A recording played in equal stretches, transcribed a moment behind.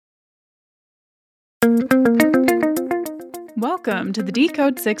Welcome to the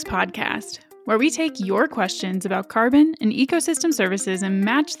Decode 6 podcast, where we take your questions about carbon and ecosystem services and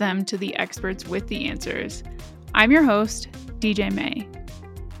match them to the experts with the answers. I'm your host, DJ May.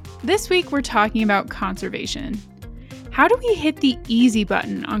 This week, we're talking about conservation. How do we hit the easy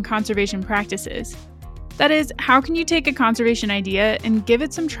button on conservation practices? That is, how can you take a conservation idea and give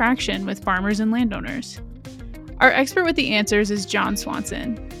it some traction with farmers and landowners? Our expert with the answers is John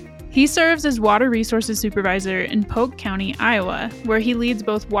Swanson. He serves as Water Resources Supervisor in Polk County, Iowa, where he leads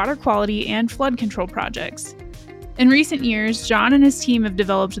both water quality and flood control projects. In recent years, John and his team have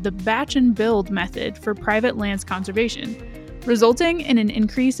developed the batch and build method for private lands conservation, resulting in an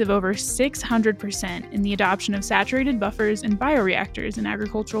increase of over 600% in the adoption of saturated buffers and bioreactors in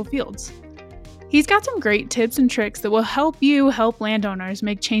agricultural fields. He's got some great tips and tricks that will help you help landowners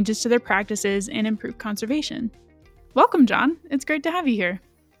make changes to their practices and improve conservation. Welcome, John. It's great to have you here.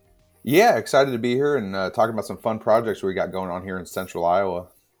 Yeah, excited to be here and talking about some fun projects we got going on here in central Iowa.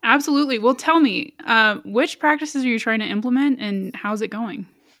 Absolutely. Well, tell me, which practices are you trying to implement and how's it going?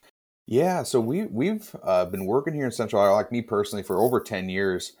 Yeah, so we've been working here in central Iowa, like me personally, for over 10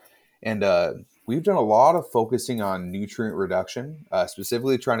 years. And we've done a lot of focusing on nutrient reduction,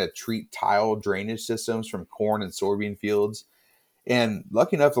 specifically trying to treat tile drainage systems from corn and soybean fields. And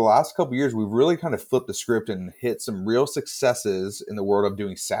lucky enough, the last couple of years, we've really kind of flipped the script and hit some real successes in the world of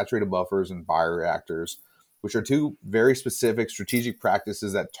doing saturated buffers and bioreactors, which are two very specific strategic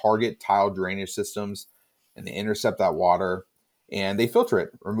practices that target tile drainage systems and they intercept that water and they filter it,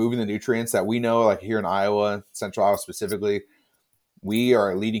 removing the nutrients that we know, like here in Iowa, central Iowa specifically, we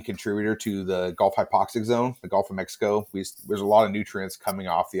are a leading contributor to the Gulf hypoxic zone, the Gulf of Mexico. There's a lot of nutrients coming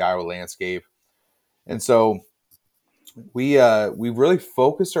off the Iowa landscape. And so we've really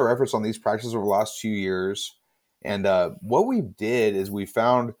focused our efforts on these practices over the last 2 years. And what we did is we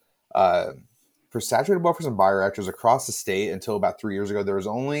found for saturated buffers and bioreactors across the state until about 3 years ago, there was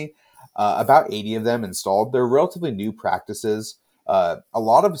only about 80 of them installed. They're relatively new practices. A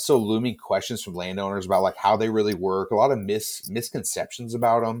lot of looming questions from landowners about like how they really work, a lot of misconceptions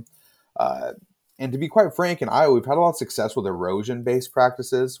about them. And to be quite frank, in Iowa, we've had a lot of success with erosion-based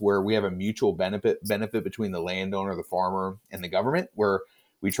practices where we have a mutual benefit between the landowner, the farmer, and the government, where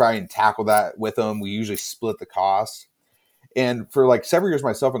we try and tackle that with them. We usually split the cost. And for like several years,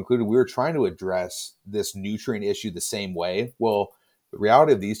 myself included, we were trying to address this nutrient issue the same way. Well, the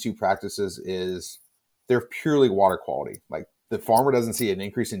reality of these two practices is they're purely water quality. Like the farmer doesn't see an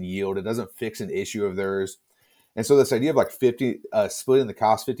increase in yield. It doesn't fix an issue of theirs. And so this idea of like splitting the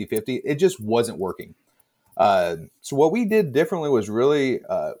cost 50-50, it just wasn't working. So what we did differently was really,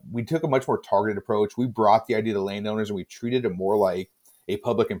 we took a much more targeted approach. We brought the idea to landowners and we treated it more like a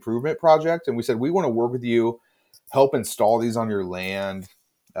public improvement project. And we said, we want to work with you, help install these on your land,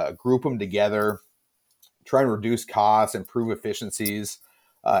 group them together, try and reduce costs, improve efficiencies.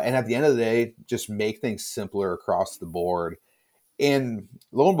 And at the end of the day, just make things simpler across the board. And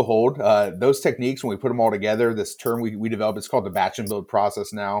lo and behold, those techniques, when we put them all together, this term we developed, it's called the batch and build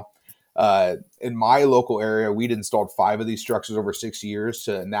process now. In my local area, we'd installed 5 of these structures over 6 years.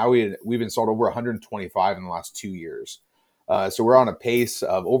 To now we've installed over 125 in the last 2 years. So we're on a pace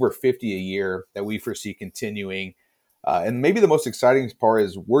of over 50 a year that we foresee continuing. And maybe the most exciting part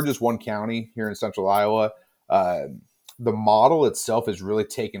is we're just one county here in central Iowa. The model itself is really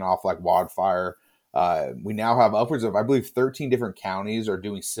taken off like wildfire. We now have upwards of, I believe, 13 different counties are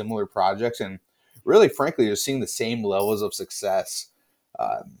doing similar projects. And really, frankly, you're seeing the same levels of success.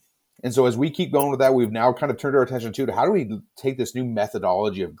 And so as we keep going with that, we've now kind of turned our attention to how do we take this new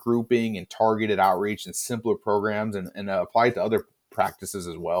methodology of grouping and targeted outreach and simpler programs and apply it to other practices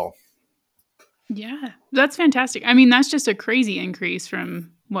as well. Yeah, that's fantastic. I mean, that's just a crazy increase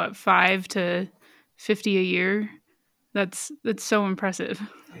from 5 to 50 a year. That's so impressive.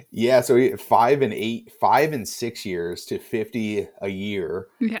 Yeah, so 5 and 6 years to 50 a year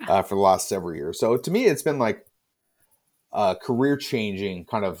for the last several years. So to me, it's been like a career-changing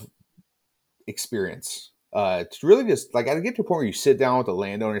kind of experience. To really just like, I get to a point where you sit down with the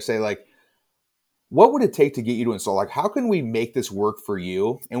landowner and say like, what would it take to get you to install? Like, how can we make this work for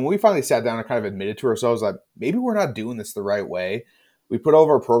you? And when we finally sat down and kind of admitted to ourselves that maybe we're not doing this the right way, we put all of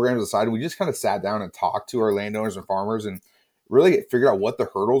our programs aside and we just kind of sat down and talked to our landowners and farmers and really figured out what the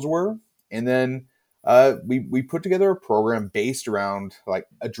hurdles were. And then we put together a program based around like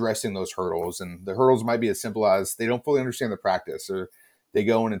addressing those hurdles. And the hurdles might be as simple as they don't fully understand the practice, or they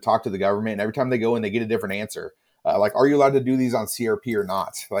go in and talk to the government. And every time they go in, they get a different answer. Like, are you allowed to do these on CRP or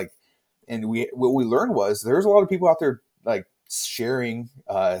not? Like, and what we learned was there's a lot of people out there like sharing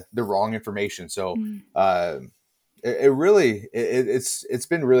the wrong information. So it's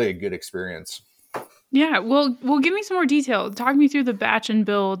been really a good experience. Yeah, well, give me some more detail. Talk me through the batch and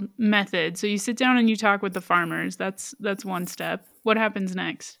build method. So you sit down and you talk with the farmers. That's one step. What happens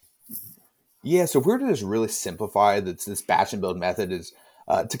next? Yeah, so if we were to just really simplify this batch and build method is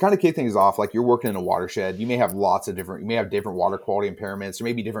to kind of kick things off, like you're working in a watershed, you may have different water quality impairments, or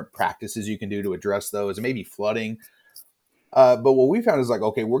maybe different practices you can do to address those, and maybe flooding. But what we found is like,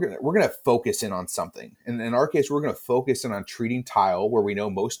 okay, we're gonna focus in on something. And in our case, we're gonna focus in on treating tile where we know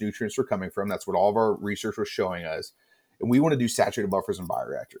most nutrients are coming from. That's what all of our research was showing us. And we want to do saturated buffers and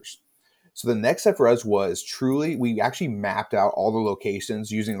bioreactors. So the next step for us was we actually mapped out all the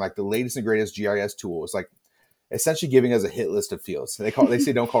locations using like the latest and greatest GIS tools, like essentially giving us a hit list of fields. They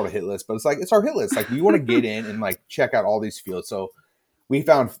say don't call it a hit list, but it's like it's our hit list. Like we want to get in and like check out all these fields. So we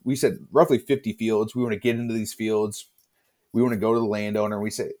said roughly 50 fields. We want to get into these fields. We want to go to the landowner.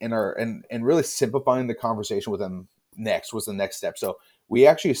 We say and really simplifying the conversation with them was the next step. So we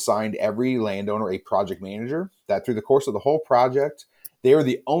actually assigned every landowner a project manager that through the course of the whole project, they were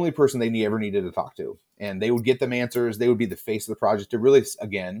the only person they ever needed to talk to. And they would get them answers. They would be the face of the project to really,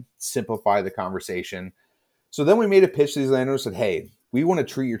 again, simplify the conversation. So then we made a pitch to these landowners, said, hey, we want to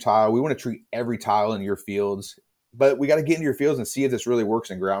treat your tile. We want to treat every tile in your fields, but we got to get into your fields and see if this really works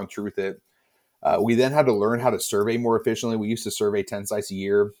and ground truth it. We then had to learn how to survey more efficiently. We used to survey 10 sites a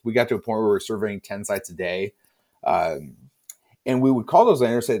year. We got to a point where we were surveying 10 sites a day. And we would call those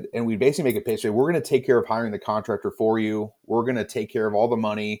landowners and we'd basically make a pitch. Say, we're going to take care of hiring the contractor for you. We're going to take care of all the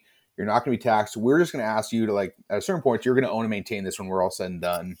money. You're not going to be taxed. We're just going to ask you to, like, at a certain point, you're going to own and maintain this when we're all said and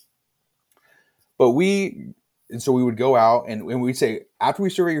done. So we would go out and we'd say, after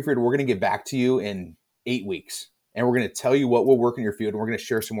we survey your field, we're going to get back to you in 8 weeks. And we're going to tell you what will work in your field. And we're going to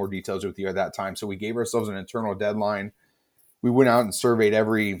share some more details with you at that time. So we gave ourselves an internal deadline. We went out and surveyed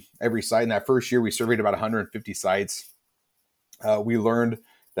every site. In that first year, we surveyed about 150 sites. We learned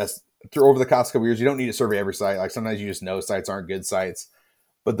that over the past couple of years, you don't need to survey every site. Like sometimes you just know sites aren't good sites.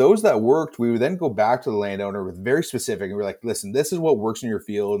 But those that worked, we would then go back to the landowner with very specific. And we're like, listen, this is what works in your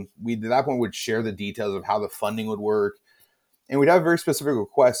field. We at that point would share the details of how the funding would work. And we'd have very specific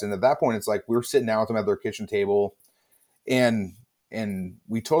requests. And at that point, it's like we were sitting down with them at their kitchen table. And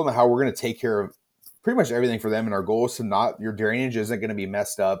we told them how we're going to take care of pretty much everything for them. And our goal is to your drainage isn't going to be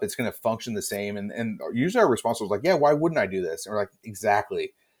messed up. It's going to function the same. And usually our response was like, yeah, why wouldn't I do this? And we're like,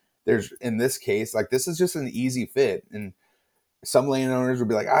 exactly. In this case, like, this is just an easy fit. And some landowners would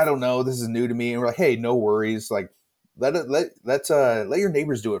be like, I don't know, this is new to me. And we're like, hey, no worries. Like, let your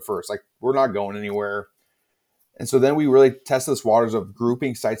neighbors do it first. Like, we're not going anywhere. And so then we really tested this waters of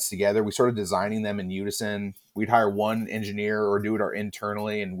grouping sites together. We started designing them in unison. We'd hire one engineer or do it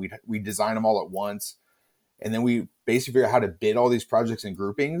internally, and we'd design them all at once. And then we basically figured out how to bid all these projects in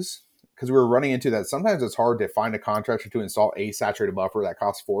groupings, because we were running into that. Sometimes it's hard to find a contractor to install a saturated buffer that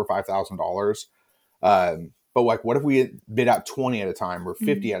costs $4,000 or $5,000. But like, what if we bid out 20 at a time or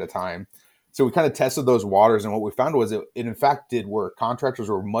 50 at a time? So we kind of tested those waters, and what we found was it in fact did work. Contractors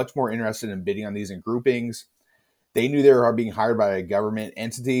were much more interested in bidding on these in groupings. They knew they were being hired by a government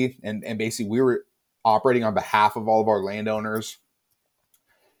entity, and basically we were operating on behalf of all of our landowners.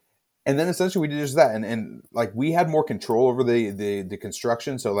 And then essentially we did just that. And like, we had more control over the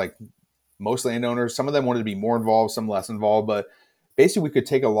construction. So like, most landowners, some of them wanted to be more involved, some less involved, but basically we could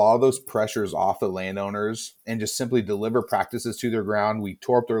take a lot of those pressures off the landowners and just simply deliver practices to their ground. We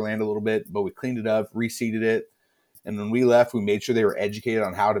tore up their land a little bit, but we cleaned it up, reseeded it. And when we left, we made sure they were educated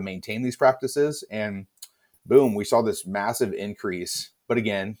on how to maintain these practices. And boom, we saw this massive increase. But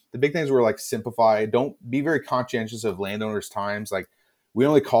again, the big things were like, simplify. Don't be very conscientious of landowners' times. Like, we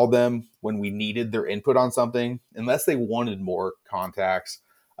only called them when we needed their input on something, unless they wanted more contacts.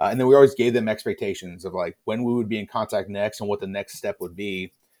 And then we always gave them expectations of like when we would be in contact next and what the next step would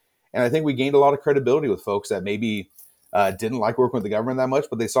be. And I think we gained a lot of credibility with folks that maybe didn't like working with the government that much,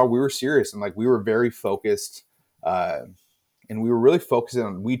 but they saw we were serious and like we were very focused. And we were really focusing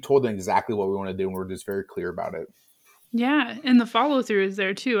on, we told them exactly what we want to do, and we were just very clear about it. Yeah. And the follow through is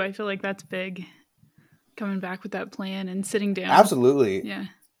there too. I feel like that's big, coming back with that plan and sitting down. Absolutely. Yeah.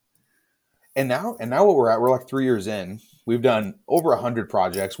 And now what we're at, we're like 3 years in. We've done over 100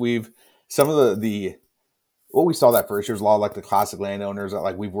 projects. Some of the what we saw that first year was a lot of like the classic landowners that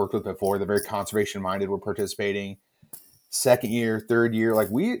like we've worked with before. They're very conservation minded. Were participating. Second year, third year,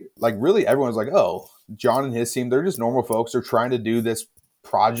 really everyone's like, oh, John and his team, they're just normal folks. They're trying to do this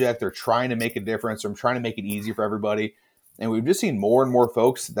project. They're trying to make a difference. I'm trying to make it easy for everybody. And we've just seen more and more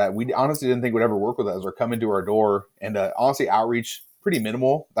folks that we honestly didn't think would ever work with us are coming to our door. And honestly, outreach pretty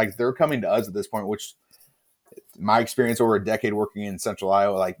minimal. Like, they're coming to us at this point, which my experience over a decade working in Central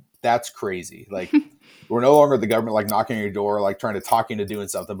Iowa, like, that's crazy. Like, we're no longer the government, like knocking on your door, like trying to talk you into doing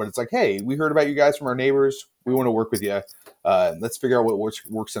something. But it's like, hey, we heard about you guys from our neighbors. We want to work with you. Let's figure out what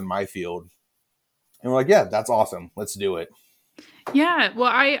works in my field. And we're like, yeah, that's awesome. Let's do it. Yeah.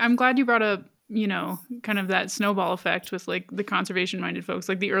 Well, I'm glad you brought up, kind of that snowball effect with like the conservation minded folks,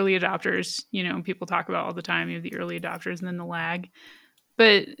 like the early adopters, people talk about all the time. You have the early adopters and then the lag.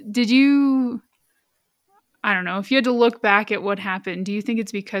 But I don't know, if you had to look back at what happened, do you think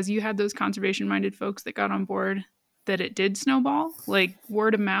it's because you had those conservation minded folks that got on board that it did snowball, like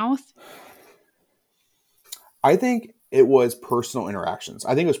word of mouth? I think it was personal interactions.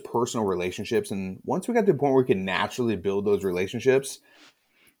 I think it was personal relationships. And once we got to the point where we could naturally build those relationships,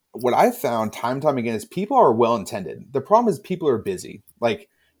 what I found time and time again is people are well-intended. The problem is people are busy. Like,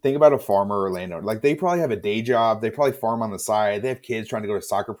 think about a farmer or landowner. Like, they probably have a day job. They probably farm on the side. They have kids trying to go to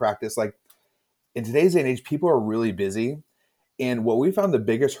soccer practice. Like, in today's day and age, people are really busy. And what we found the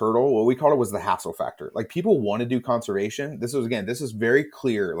biggest hurdle, what we called it, was the hassle factor. Like, people want to do conservation. This is very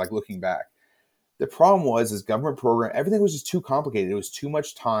clear, like looking back. The problem was government program, everything was just too complicated. It was too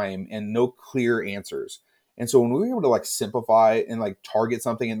much time and no clear answers. And so when we were able to like simplify and like target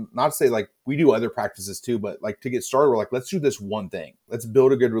something, and not to say like we do other practices too, but like to get started, we're like, let's do this one thing. Let's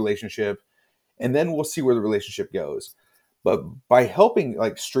build a good relationship, and then we'll see where the relationship goes. But by helping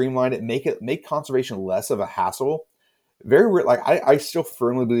like streamline it, make conservation less of a hassle, I still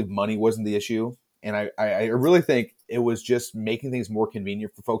firmly believe money wasn't the issue. And I really think it was just making things more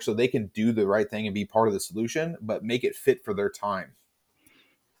convenient for folks so they can do the right thing and be part of the solution, but make it fit for their time.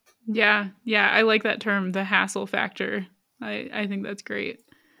 Yeah. Yeah. I like that term, the hassle factor. I think that's great.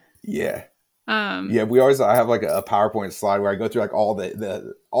 Yeah. Yeah. I have like a PowerPoint slide where I go through like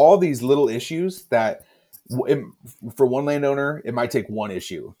all these little issues that for one landowner, it might take one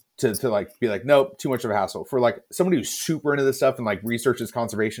issue to like be like, nope, too much of a hassle. For like somebody who's super into this stuff and like researches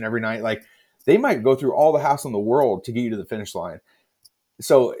conservation every night, like they might go through all the hassle in the world to get you to the finish line.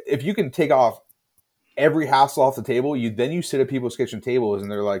 So if you can take off every hassle off the table, you sit at people's kitchen tables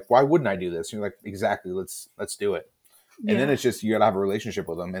and they're like, why wouldn't I do this? And you're like, exactly, let's do it. And then it's just, you got to have a relationship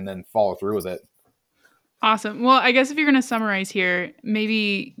with them and then follow through with it. Awesome. Well, I guess if you're going to summarize here,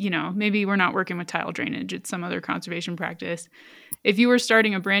 maybe we're not working with tile drainage. It's some other conservation practice. If you were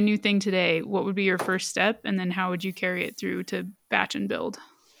starting a brand new thing today, what would be your first step? And then how would you carry it through to batch and build?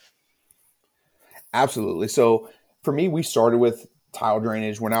 Absolutely. So for me, we started with tile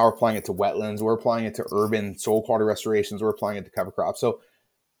drainage. We're now applying it to wetlands. We're applying it to urban soil quality restorations. We're applying it to cover crops. So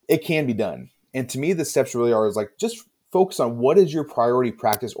it can be done. And to me, the steps really are like, just focus on what is your priority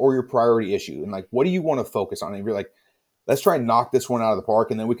practice or your priority issue. And like, what do you want to focus on? And you're like, let's try and knock this one out of the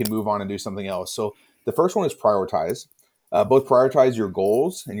park and then we can move on and do something else. So the first one is prioritize. Both prioritize your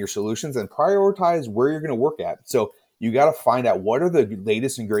goals and your solutions and prioritize where you're going to work at. So you got to find out what are the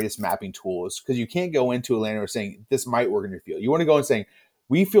latest and greatest mapping tools, because you can't go into a landowner saying this might work in your field. You want to go and saying,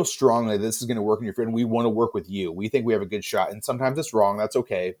 we feel strongly this is going to work in your field and we want to work with you. We think we have a good shot. And sometimes it's wrong. That's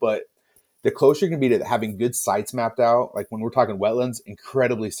okay. But the closer you can be to having good sites mapped out, like when we're talking wetlands,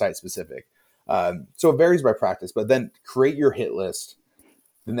 incredibly site specific. So it varies by practice, but then create your hit list.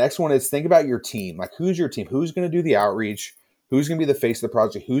 The next one is think about your team. Like, who's your team? Who's going to do the outreach? Who's going to be the face of the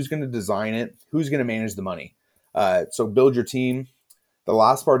project? Who's going to design it? Who's going to manage the money? So build your team. The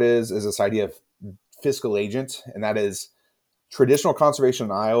last part is this idea of fiscal agent, and that is traditional conservation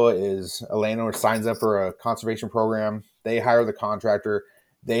in Iowa is a landowner signs up for a conservation program. They hire the contractor.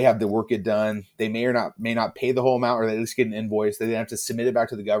 They have the work get done. They may not pay the whole amount, or they at least get an invoice. They then have to submit it back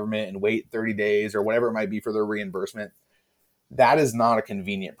to the government and wait 30 days or whatever it might be for their reimbursement. That is not a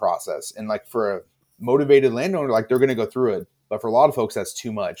convenient process. And like for a motivated landowner, like they're going to go through it. But for a lot of folks, that's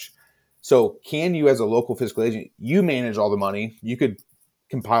too much. So can you, as a local fiscal agent, you manage all the money? You could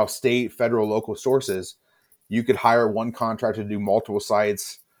compile state, federal, local sources. You could hire one contractor to do multiple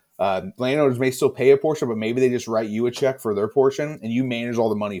sites. Landowners may still pay a portion, but maybe they just write you a check for their portion and you manage all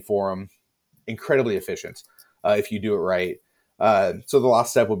the money for them. Incredibly efficient if you do it right. So the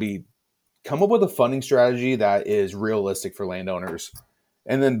last step would be come up with a funding strategy that is realistic for landowners.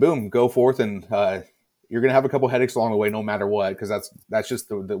 And then boom, go forth and you're going to have a couple headaches along the way, no matter what, because that's just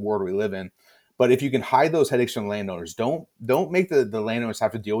the world we live in. But if you can hide those headaches from landowners, don't make the landowners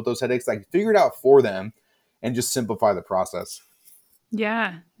have to deal with those headaches. Like, figure it out for them and just simplify the process.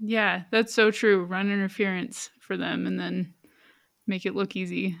 Yeah, that's so true. Run interference for them and then make it look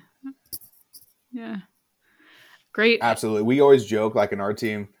easy. Yeah, great. Absolutely. We always joke, like in our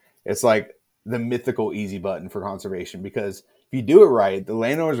team, it's like the mythical easy button for conservation, because if you do it right, the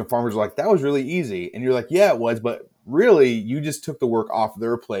landowners and farmers are like, that was really easy. And you're like, yeah, it was. But really, you just took the work off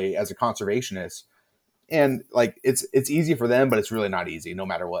their plate as a conservationist. And like it's easy for them, but it's really not easy no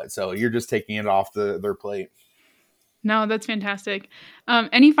matter what. So you're just taking it off their plate. No, that's fantastic.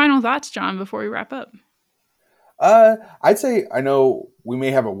 Any final thoughts, John, before we wrap up? I'd say, I know we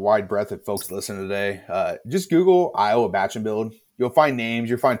may have a wide breadth of folks listening today. Just Google Iowa batch and build. You'll find names,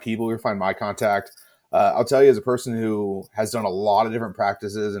 you'll find people, you'll find my contact. I'll tell you, as a person who has done a lot of different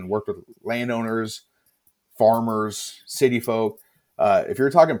practices and worked with landowners, farmers, city folk, if you're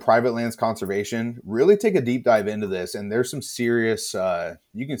talking private lands conservation, really take a deep dive into this. And there's some serious,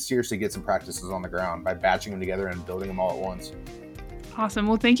 you can seriously get some practices on the ground by batching them together and building them all at once. Awesome.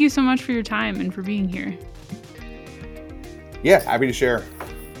 Well, thank you so much for your time and for being here. Yeah, happy to share.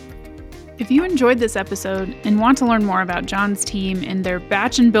 If you enjoyed this episode and want to learn more about John's team and their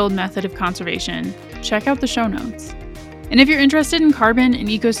batch and build method of conservation, check out the show notes. And if you're interested in carbon and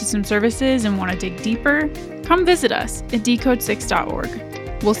ecosystem services and want to dig deeper, come visit us at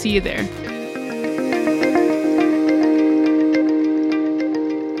decode6.org. We'll see you there.